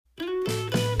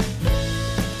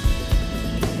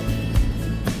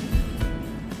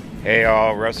Hey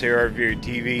all, Russ here,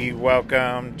 RVerTV.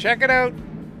 Welcome. Check it out.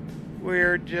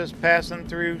 We're just passing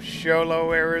through Show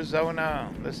Low,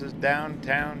 Arizona. This is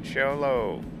downtown Show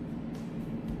Low.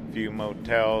 Few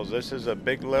motels. This is a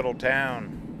big little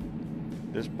town.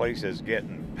 This place is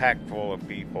getting packed full of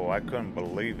people. I couldn't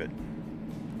believe it.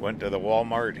 Went to the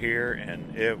Walmart here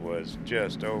and it was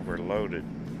just overloaded.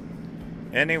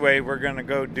 Anyway, we're gonna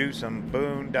go do some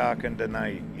boondocking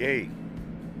tonight. Yay.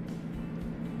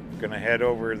 Gonna head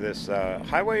over this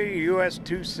Highway US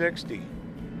 260.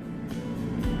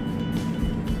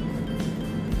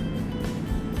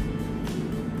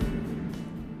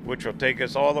 Which will take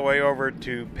us all the way over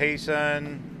to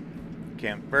Payson,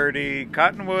 Camp Verde,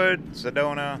 Cottonwood,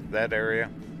 Sedona, that area.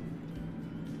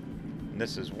 And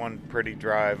this is one pretty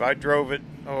drive. I drove it,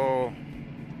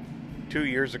 2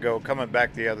 years ago, coming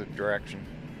back the other direction.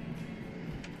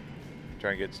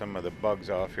 Try and get some of the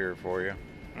bugs off here for you.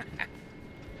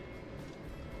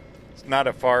 It's not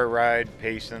a far ride,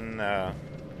 Payson,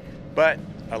 but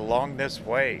along this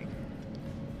way,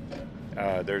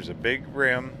 there's a big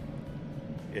rim.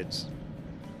 It's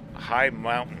a high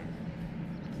mountain,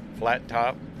 flat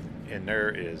top, and there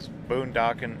is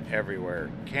boondocking everywhere,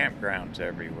 campgrounds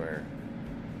everywhere,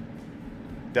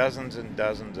 dozens and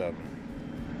dozens of them.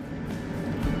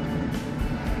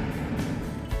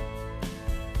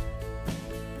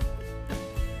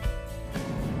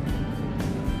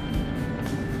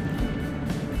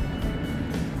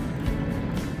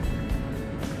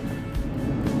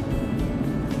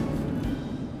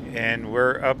 And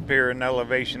we're up here in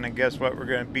elevation, and guess what? We're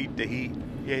going to beat the heat.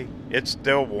 Yay. It's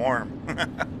still warm.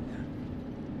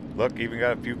 Look, even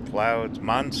got a few clouds.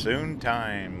 Monsoon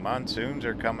time. Monsoons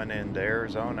are coming into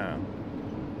Arizona.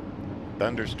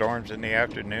 Thunderstorms in the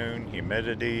afternoon,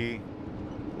 humidity,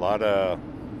 a lot of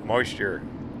moisture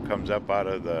comes up out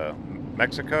of the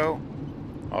Mexico,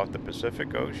 off the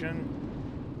Pacific Ocean,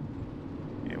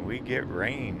 and we get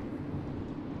rain,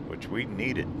 which we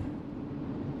needed.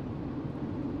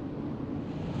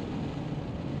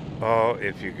 Oh,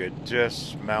 if you could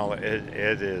just smell it,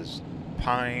 it is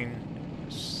pine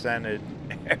scented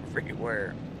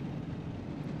everywhere.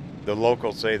 The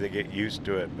locals say they get used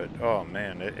to it, but oh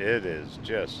man, it is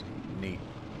just neat.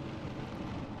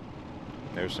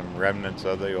 There's some remnants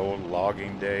of the old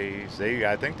logging days.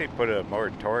 I think they put a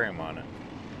moratorium on it,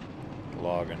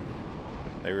 logging.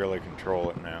 They really control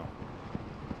it now.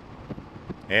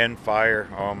 And fire,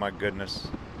 oh my goodness.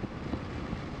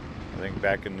 I think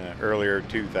back in the earlier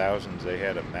 2000s they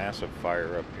had a massive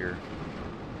fire up here.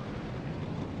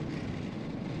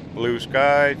 Blue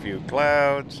sky, few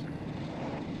clouds,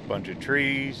 bunch of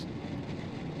trees.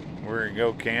 We're gonna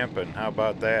go camping. How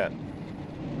about that?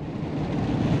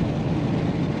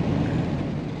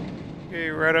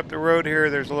 Okay, right up the road here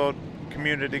there's a little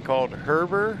community called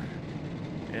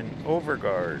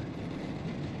Heber-Overgaard.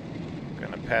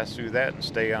 Gonna pass through that and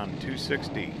stay on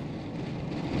 260.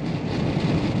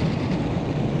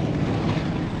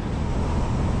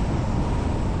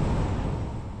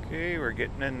 We're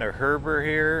getting into Heber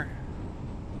here.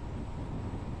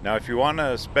 Now if you want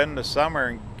to spend the summer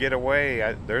and get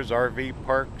away, there's RV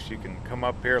parks. You can come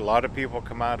up here. A lot of people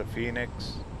come out of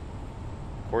Phoenix,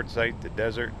 Quartzsite, the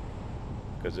desert,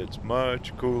 because it's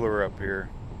much cooler up here.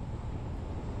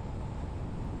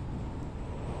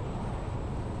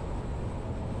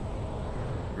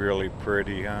 Really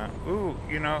pretty, huh? Ooh,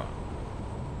 you know,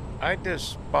 I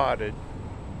just spotted,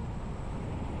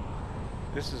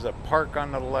 this is a park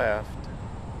on the left.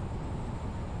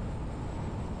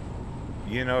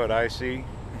 You know what I see?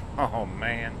 Oh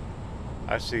man,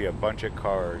 I see a bunch of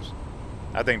cars.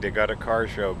 I think they got a car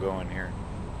show going here.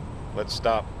 Let's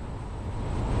stop.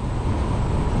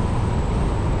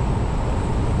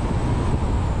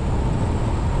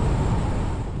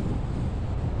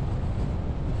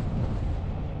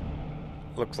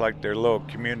 Looks like their little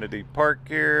community park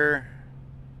here.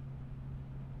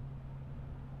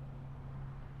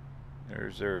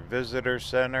 There's their visitor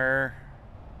center.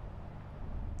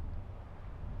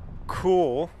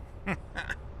 Cool.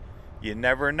 You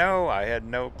never know. I had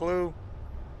no clue.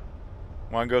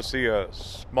 Want to go see a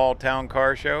small town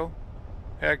car show?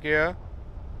 Heck yeah.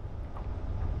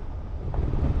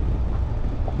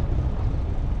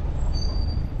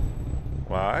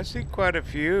 Wow, I see quite a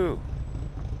few.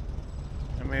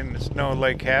 I mean, it's no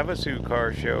Lake Havasu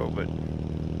car show, but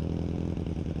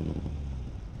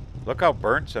look how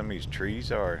burnt some of these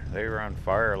trees are. They were on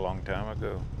fire a long time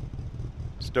ago.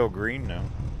 Still green now.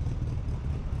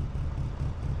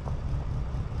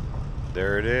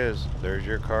 There it is. There's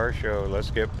your car show.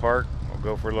 Let's get parked. We'll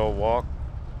go for a little walk.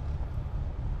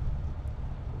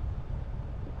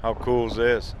 How cool is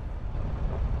this?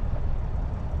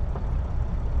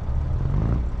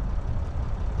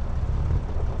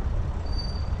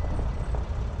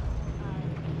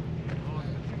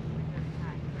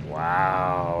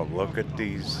 Wow, look at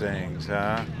these things,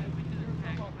 huh?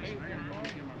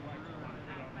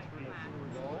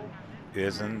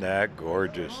 Isn't that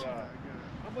gorgeous?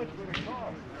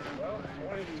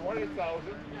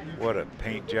 What a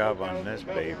paint job on this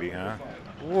baby, huh?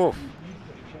 Woof.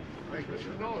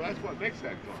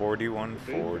 41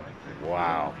 Ford.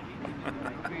 Wow.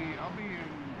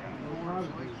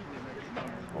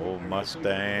 Old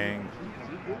Mustang.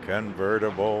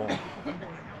 Convertible.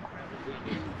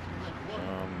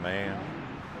 Oh, man.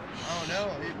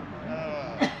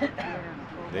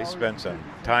 They spent some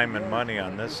time and money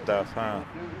on this stuff, huh?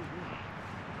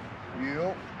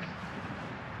 Yep.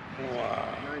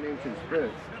 Wow. 9 inches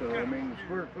thick, so I mean,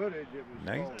 square footage, it was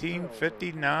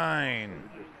 1959.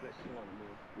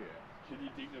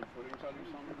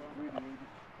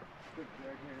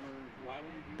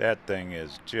 That thing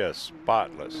is just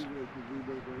spotless.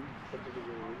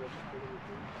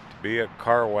 To be a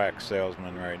car wax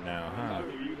salesman right now, huh?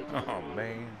 Oh,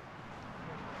 man.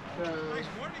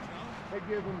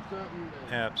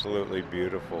 Absolutely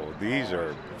beautiful. These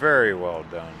are very well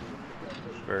done.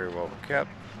 Very well kept.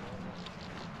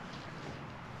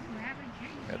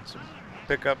 Got some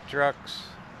pickup trucks.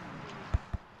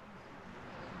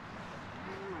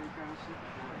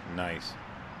 Nice.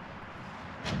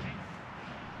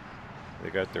 They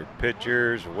got their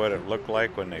pictures, what it looked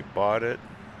like when they bought it.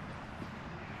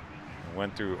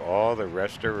 Went through all the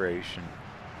restoration.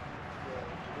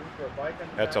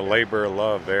 That's a labor of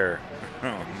love there.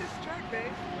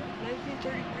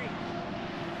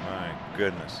 My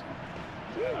goodness.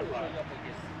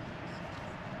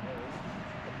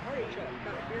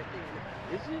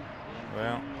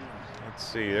 Well, let's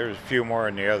see. There's a few more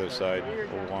on the other side.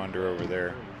 We'll wander over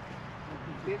there.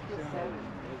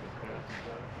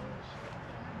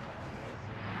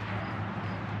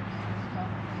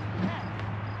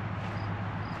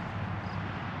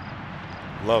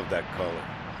 Love that color.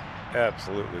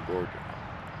 Absolutely gorgeous.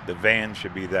 The van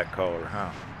should be that color, huh?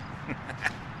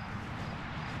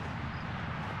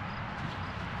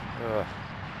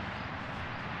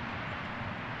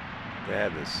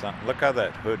 That is something. Look how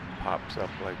that hood pops up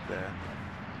like that.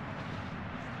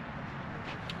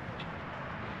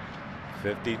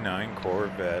 59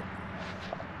 Corvette.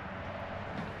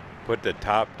 Put the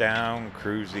top down,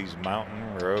 cruise these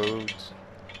mountain roads.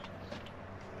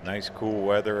 Nice cool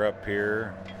weather up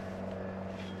here.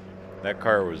 That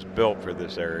car was built for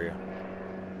this area.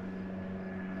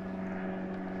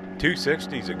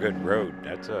 260 is a good road.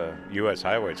 That's a US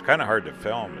highway. It's kind of hard to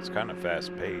film. It's kind of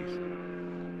fast paced.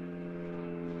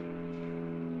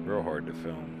 Real hard to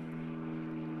film.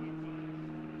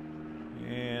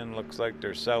 And looks like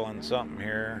they're selling something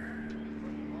here.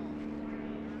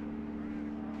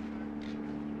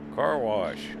 Car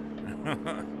wash.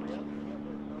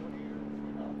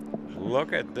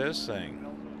 Look at this thing.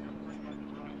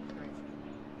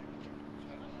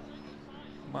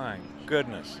 My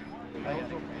goodness.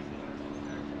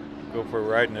 Go for a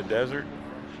ride in the desert.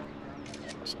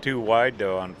 It's too wide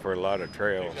though for a lot of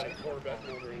trails.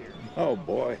 Oh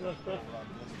boy.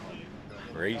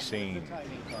 Racing.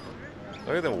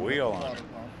 Look at the wheel on it.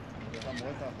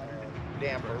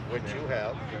 Damper, which you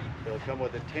have. They'll come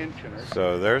with a tensioner.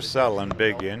 So they're selling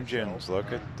big engines.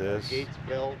 Look at this. Gates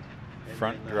built.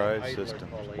 Front drive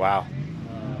systems. Wow.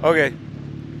 Okay.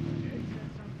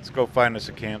 Let's go find us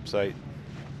a campsite.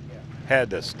 Had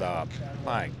to stop.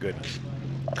 My goodness.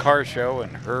 Car show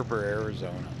in Heber,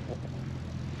 Arizona.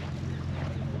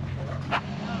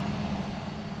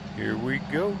 Here we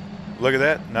go. Look at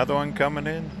that. Another one coming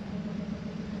in.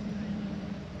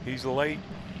 He's late.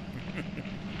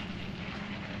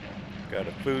 Got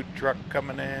a food truck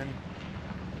coming in.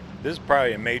 This is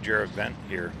probably a major event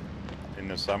here in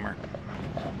the summer.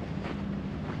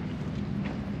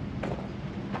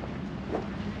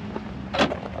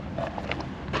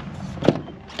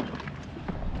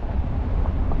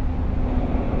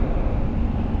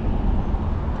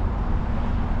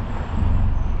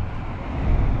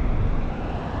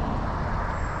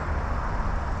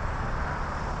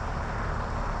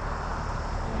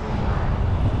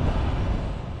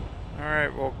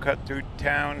 Alright, we'll cut through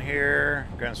town here.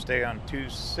 Gonna stay on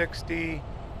 260.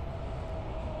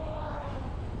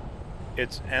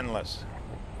 It's endless.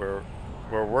 Where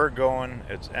we're going,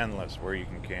 it's endless where you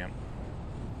can camp.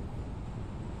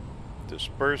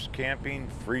 Dispersed camping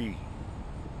free.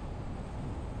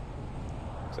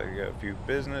 Looks like you got a few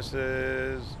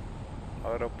businesses,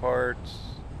 auto parts,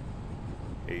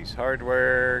 Ace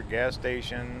Hardware, gas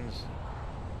stations.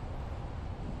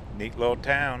 Neat little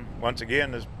town. Once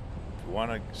again, this, if you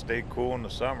want to stay cool in the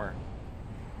summer,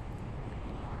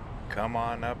 come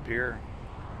on up here.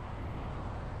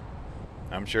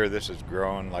 I'm sure this is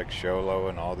growing like Show Low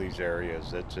and all these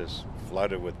areas. It's just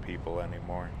flooded with people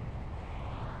anymore.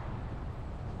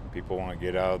 People want to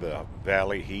get out of the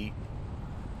valley heat.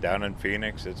 Down in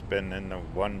Phoenix, it's been in the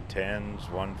 110s,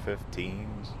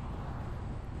 115s.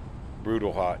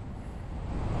 Brutal hot.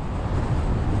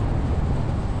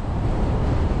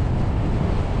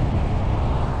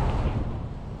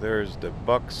 There's the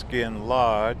Buckskin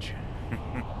Lodge.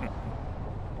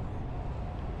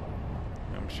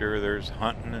 I'm sure there's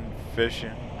hunting and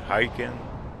fishing, hiking,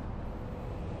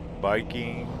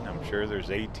 biking. I'm sure there's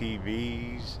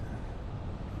ATVs.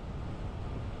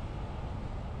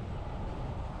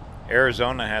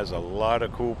 Arizona has a lot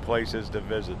of cool places to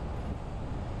visit.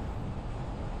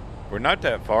 We're not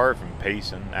that far from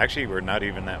Payson. Actually, we're not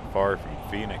even that far from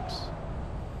Phoenix.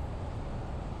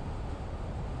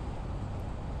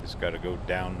 Just got to go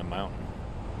down the mountain.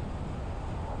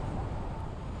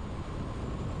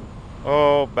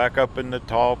 Oh, back up in the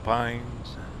tall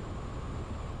pines.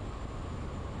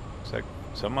 Looks like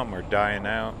some of them are dying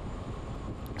out.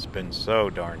 It's been so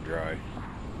darn dry.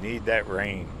 Need that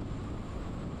rain.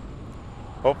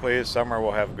 Hopefully this summer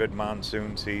we'll have a good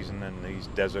monsoon season and these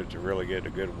deserts will really get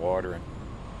a good watering.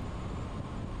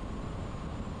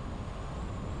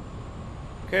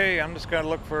 Okay, I'm just going to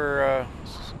look for a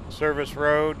service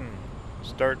road and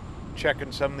start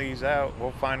checking some of these out. We'll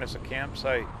find us a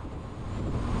campsite.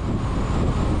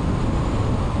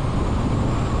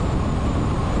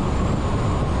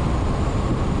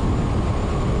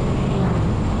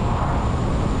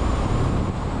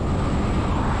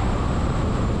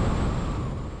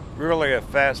 Really a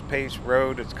fast-paced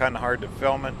road. It's kind of hard to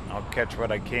film it. I'll catch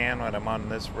what I can when I'm on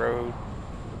this road.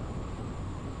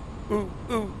 Ooh,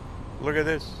 ooh, look at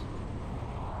this.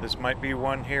 This might be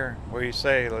one here. What do you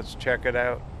say? Let's check it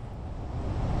out.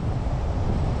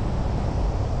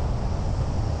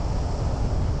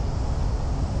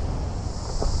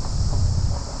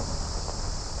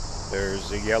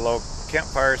 There's a yellow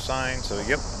campfire sign, so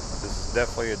yep, this is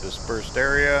definitely a dispersed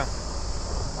area.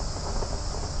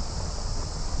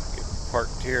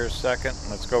 Parked here a second.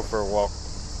 Let's go for a walk.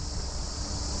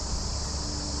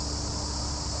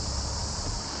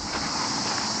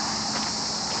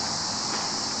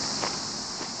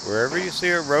 Wherever you see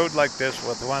a road like this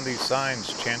with one of these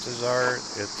signs, chances are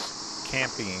it's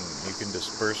camping. You can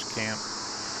disperse camp.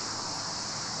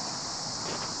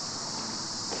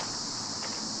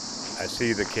 I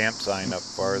see the camp sign up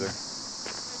farther.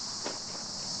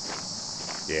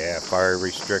 Yeah, fire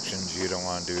restrictions. You don't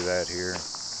want to do that here.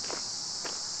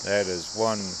 That is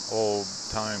one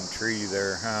old-time tree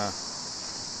there, huh?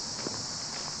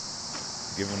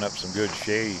 Giving up some good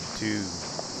shade, too.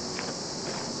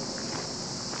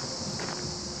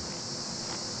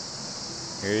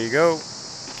 Here you go.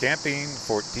 Camping,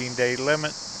 14-day limit.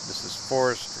 This is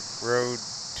Forest Road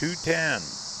 210.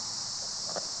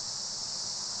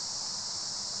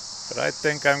 But I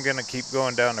think I'm going to keep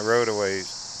going down the road a ways.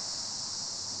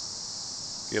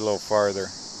 Get a little farther.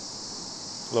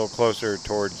 A little closer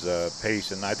towards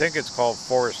Payson. I think it's called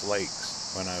Forest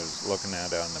Lakes when I was looking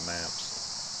at it on the maps.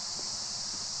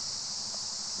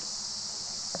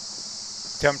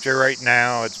 Temperature right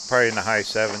now, it's probably in the high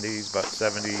 70s, about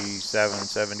 77,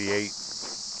 78.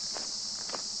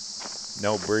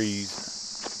 No breeze.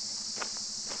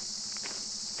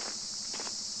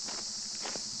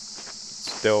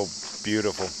 Still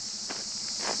beautiful.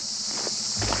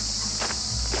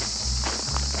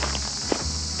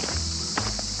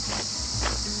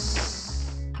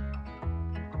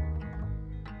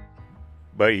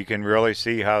 But you can really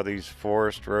see how these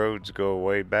forest roads go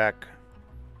way back.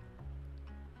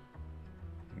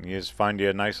 You just find you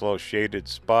a nice little shaded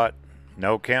spot.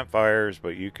 No campfires,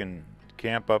 but you can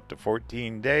camp up to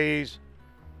 14 days.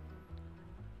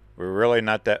 We're really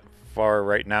not that far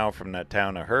right now from that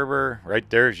town of Heber. Right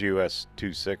there's US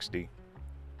 260.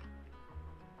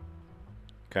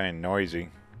 Kind of noisy.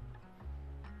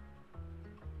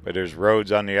 But there's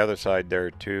roads on the other side there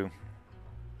too.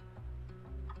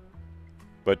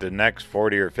 But the next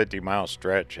 40 or 50 mile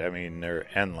stretch, I mean, they're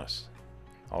endless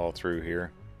all through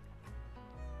here.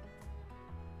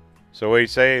 So what do you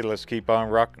say? Let's keep on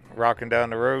rocking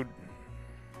down the road.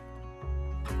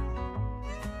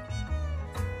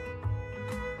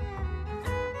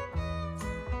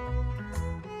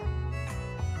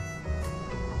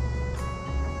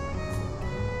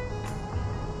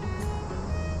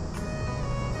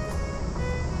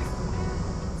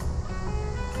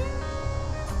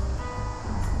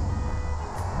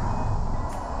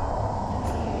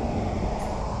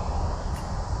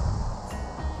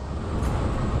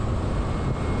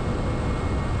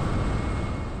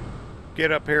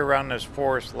 Get up here around this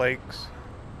Forest Lakes.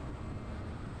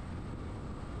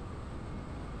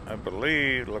 I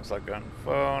believe, looks like on the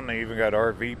phone, they even got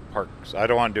RV parks. I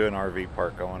don't want to do an RV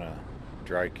park, I want to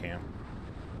dry camp.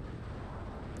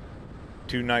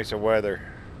 Too nice of weather.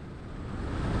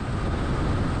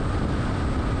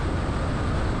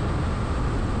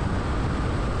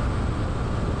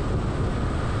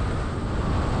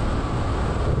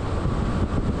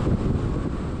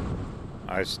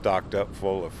 I stocked up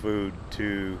full of food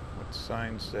too. What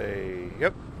signs say?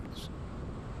 Yep.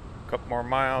 A couple more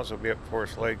miles, we'll be up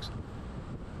Forest Lakes.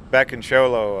 Back in Show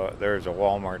Low, there's a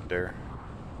Walmart there.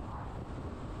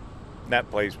 That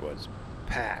place was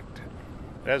packed.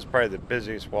 That's probably the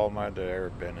busiest Walmart I've ever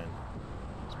been in.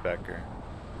 It's back here.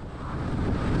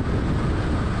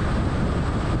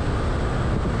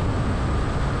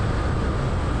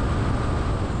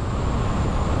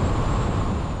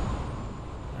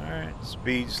 Alright,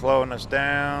 speed slowing us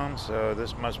down, so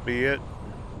this must be it.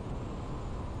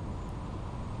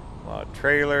 A lot of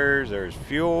trailers, there's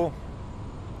fuel.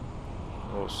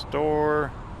 A little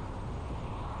store.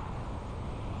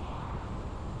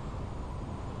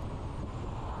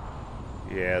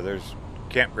 Yeah, there's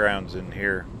campgrounds in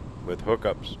here with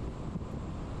hookups.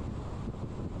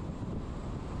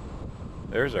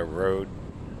 There's a road.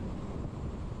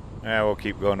 Yeah, we'll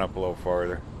keep going up a little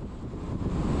farther.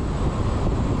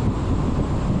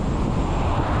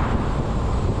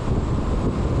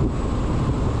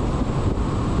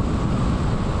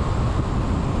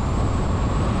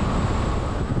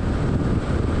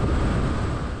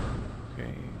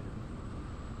 Okay.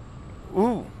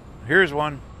 Ooh, here's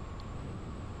one.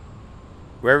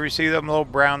 Wherever you see them little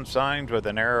brown signs with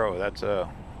an arrow, that's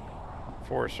a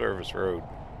Forest Service road.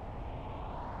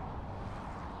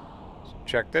 So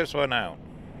check this one out.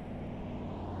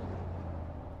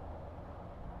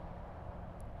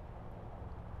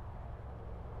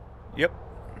 Yep,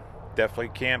 definitely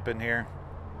camping here.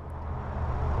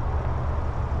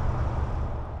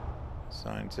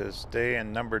 Sign says stay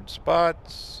in numbered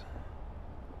spots.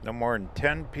 No more than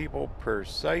 10 people per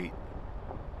site.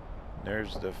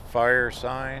 There's the fire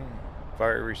sign,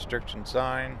 fire restriction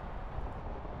sign.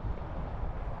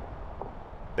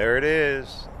 There it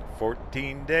is,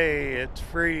 14-day, it's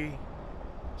free.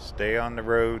 Stay on the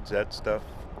roads, that stuff.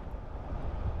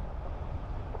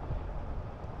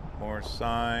 More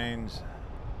signs.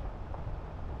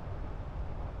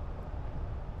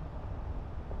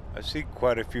 I see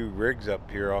quite a few rigs up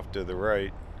here off to the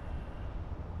right.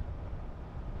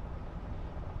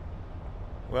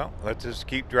 Well, let's just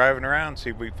keep driving around,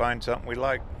 see if we find something we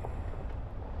like.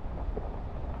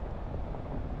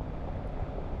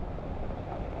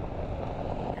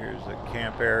 Here's the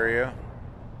camp area.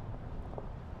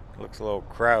 Looks a little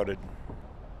crowded.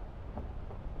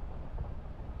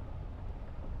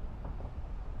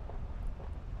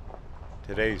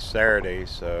 Today's Saturday,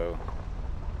 so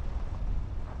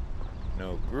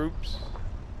no groups.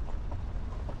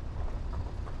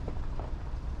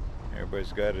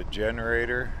 Everybody's got a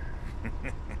generator.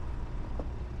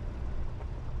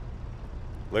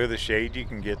 Look at the shade you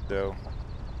can get though.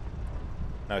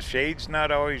 Now shade's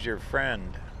not always your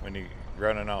friend when you're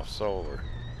running off solar.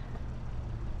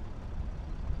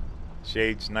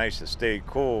 Shade's nice to stay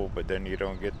cool, but then you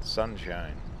don't get the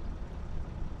sunshine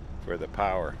for the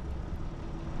power.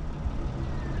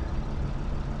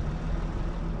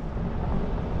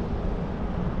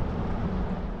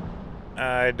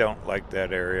 I don't like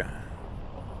that area.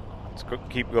 Let's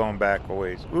keep going back a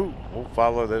ways. Ooh, we'll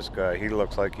follow this guy. He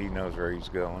looks like he knows where he's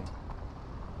going.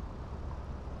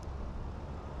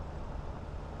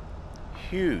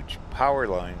 Huge power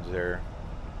lines there.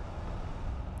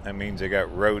 That means they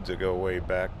got roads that go way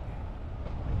back.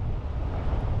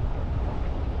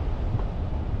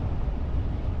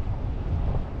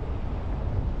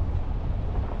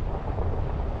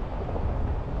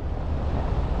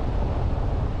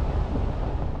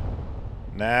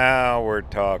 Now we're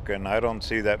talking. I don't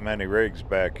see that many rigs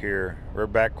back here. We're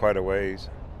back quite a ways.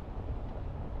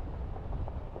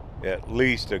 At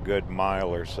least a good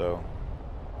mile or so.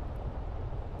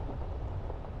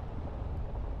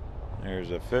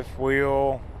 There's a fifth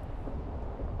wheel.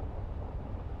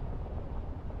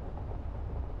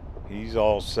 He's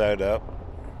all set up.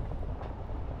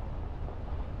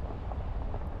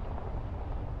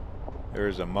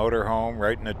 There's a motorhome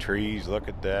right in the trees. Look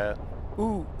at that.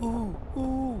 Ooh, ooh,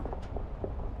 ooh.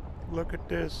 Look at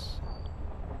this.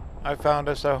 I found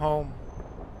us a home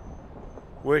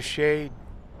with shade.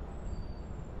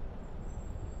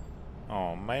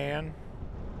 Oh man,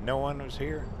 no one was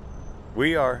here.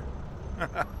 We are.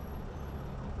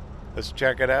 Let's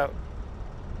check it out.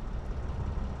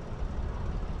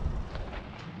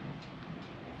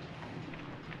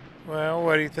 Well,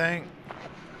 what do you think?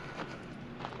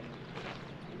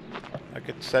 I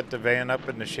could set the van up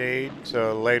in the shade,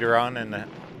 so later on in the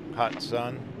hot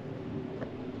sun,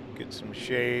 get some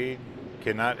shade.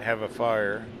 Cannot have a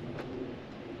fire.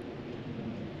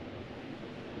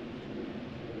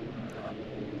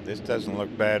 This doesn't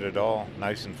look bad at all.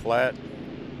 Nice and flat.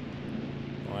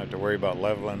 Don't have to worry about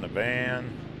leveling the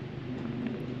van.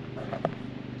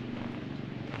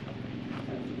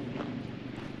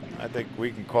 I think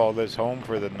we can call this home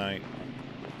for the night.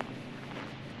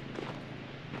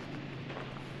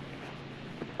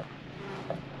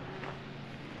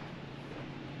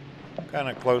 Kind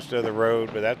of close to the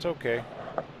road, but that's okay.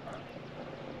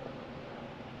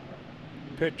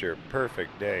 Picture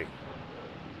perfect day.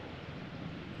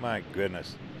 My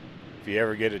goodness. If you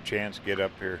ever get a chance, get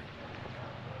up here.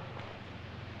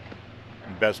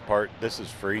 And best part, this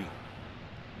is free.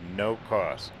 No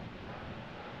cost.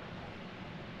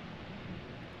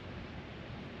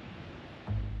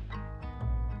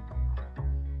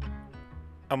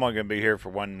 I'm only going to be here for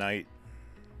one night.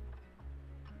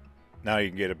 Now you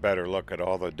can get a better look at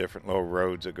all the different little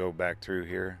roads that go back through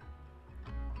here.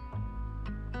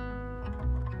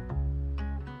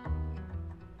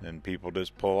 Then people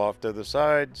just pull off to the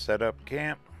side, set up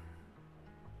camp.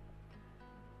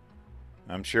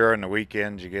 I'm sure on the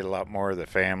weekends you get a lot more of the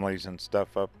families and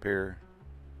stuff up here.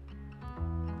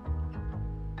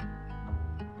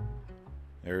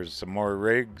 There's some more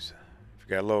rigs. If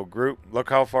you got a little group, look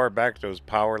how far back those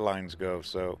power lines go.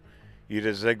 So you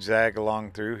just zigzag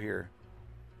along through here.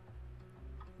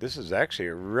 This is actually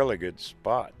a really good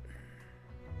spot.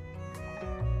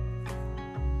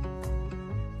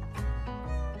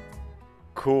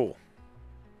 Cool.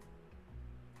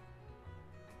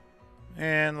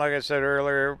 And like I said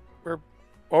earlier, we're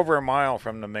over a mile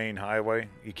from the main highway.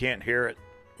 You can't hear it,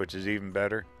 which is even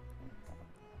better.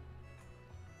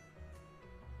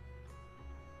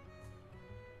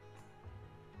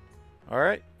 All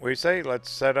right, what do you say? Let's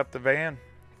set up the van.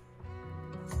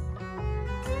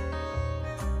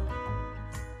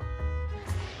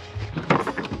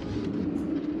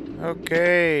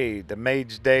 Okay, the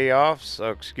maid's day off, so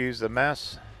excuse the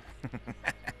mess.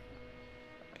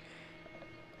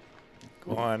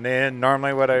 Going in,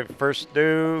 normally what I first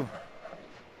do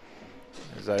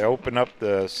is I open up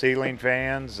the ceiling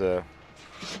fans.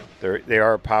 They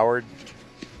are powered.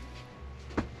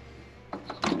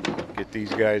 Get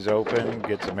these guys open,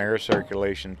 get some air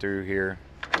circulation through here.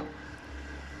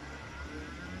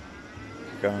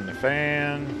 Go on the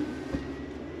fan,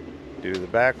 do the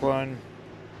back one.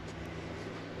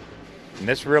 And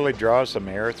this really draws some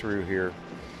air through here.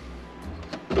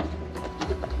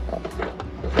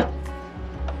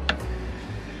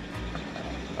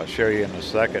 I'll show you in a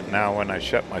second now when I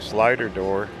shut my slider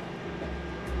door.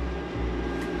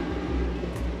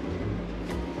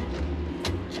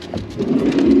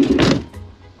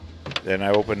 Then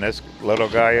I open this little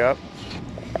guy up.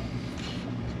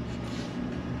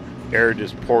 Air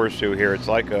just pours through here. It's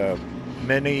like a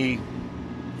mini,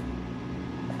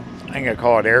 I ain't gonna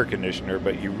call it air conditioner,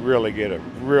 but you really get a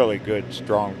really good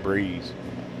strong breeze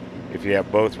if you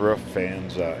have both roof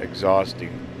fans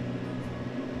exhausting,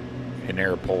 and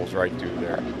air pulls right through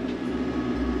there.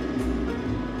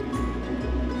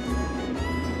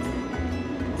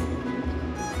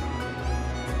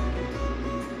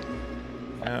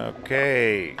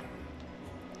 Okay,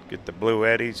 get the blue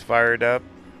eddies fired up.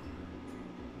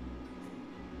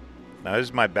 Now this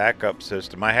is my backup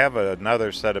system. I have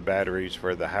another set of batteries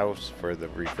for the house, for the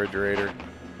refrigerator,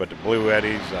 but the blue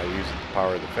eddies I use it to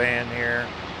power the fan here,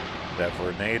 that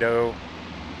tornado,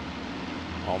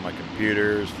 all my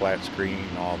computers, flat screen,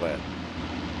 all that.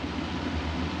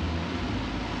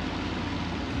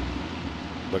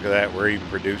 Look at that, we're even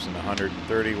producing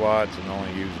 130 watts and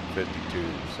only using 52,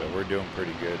 so we're doing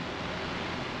pretty good.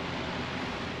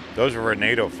 Those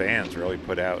tornado fans really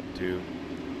put out too.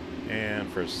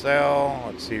 And for cell,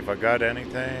 let's see if I got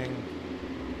anything.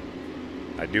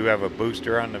 I do have a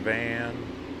booster on the van.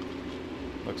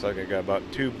 Looks like I got about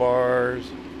 2 bars.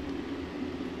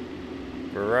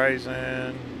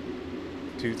 Verizon,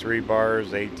 2-3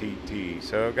 bars ATT.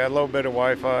 So I got a little bit of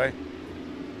Wi-Fi.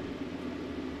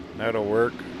 That'll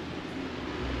work.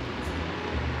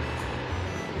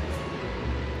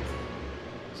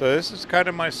 So this is kind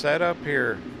of my setup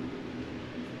here.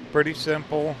 Pretty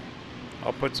simple.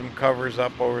 I'll put some covers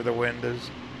up over the windows.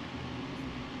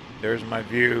 There's my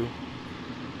view.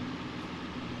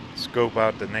 Scope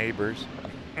out the neighbors.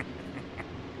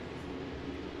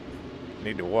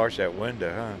 Need to wash that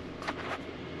window,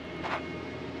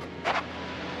 huh?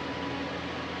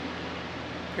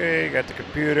 Okay, got the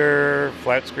computer,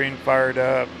 flat screen fired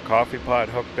up, coffee pot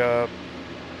hooked up.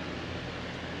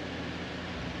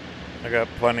 I got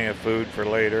plenty of food for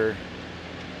later.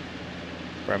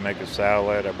 Probably make a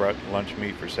salad. I brought lunch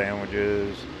meat for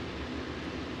sandwiches.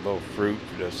 A little fruit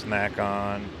to snack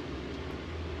on.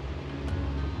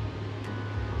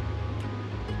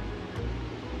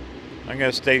 I'm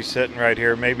gonna stay sitting right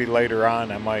here. Maybe later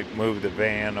on I might move the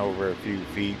van over a few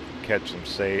feet, catch some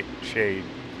shade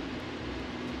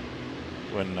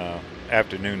when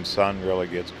afternoon sun really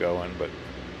gets going. But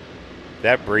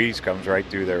that breeze comes right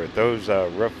through there. With those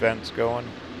roof vents going,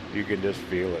 you can just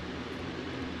feel it.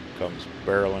 Comes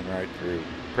barreling right through.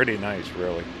 Pretty nice,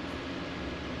 really.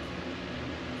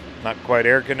 Not quite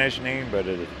air conditioning, but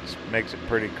it makes it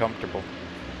pretty comfortable.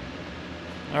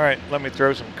 All right, let me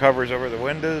throw some covers over the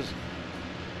windows.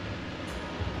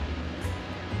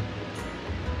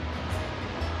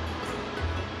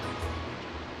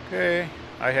 Okay,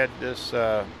 I had this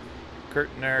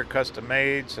curtain there custom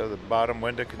made so the bottom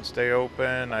window can stay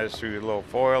open. I just threw a little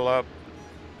foil up,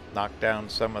 knocked down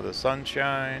some of the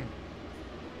sunshine,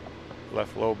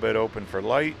 left a little bit open for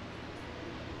light.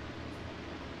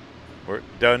 We're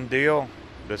done deal.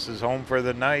 This is home for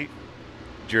the night.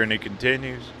 Journey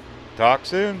continues. Talk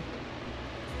soon.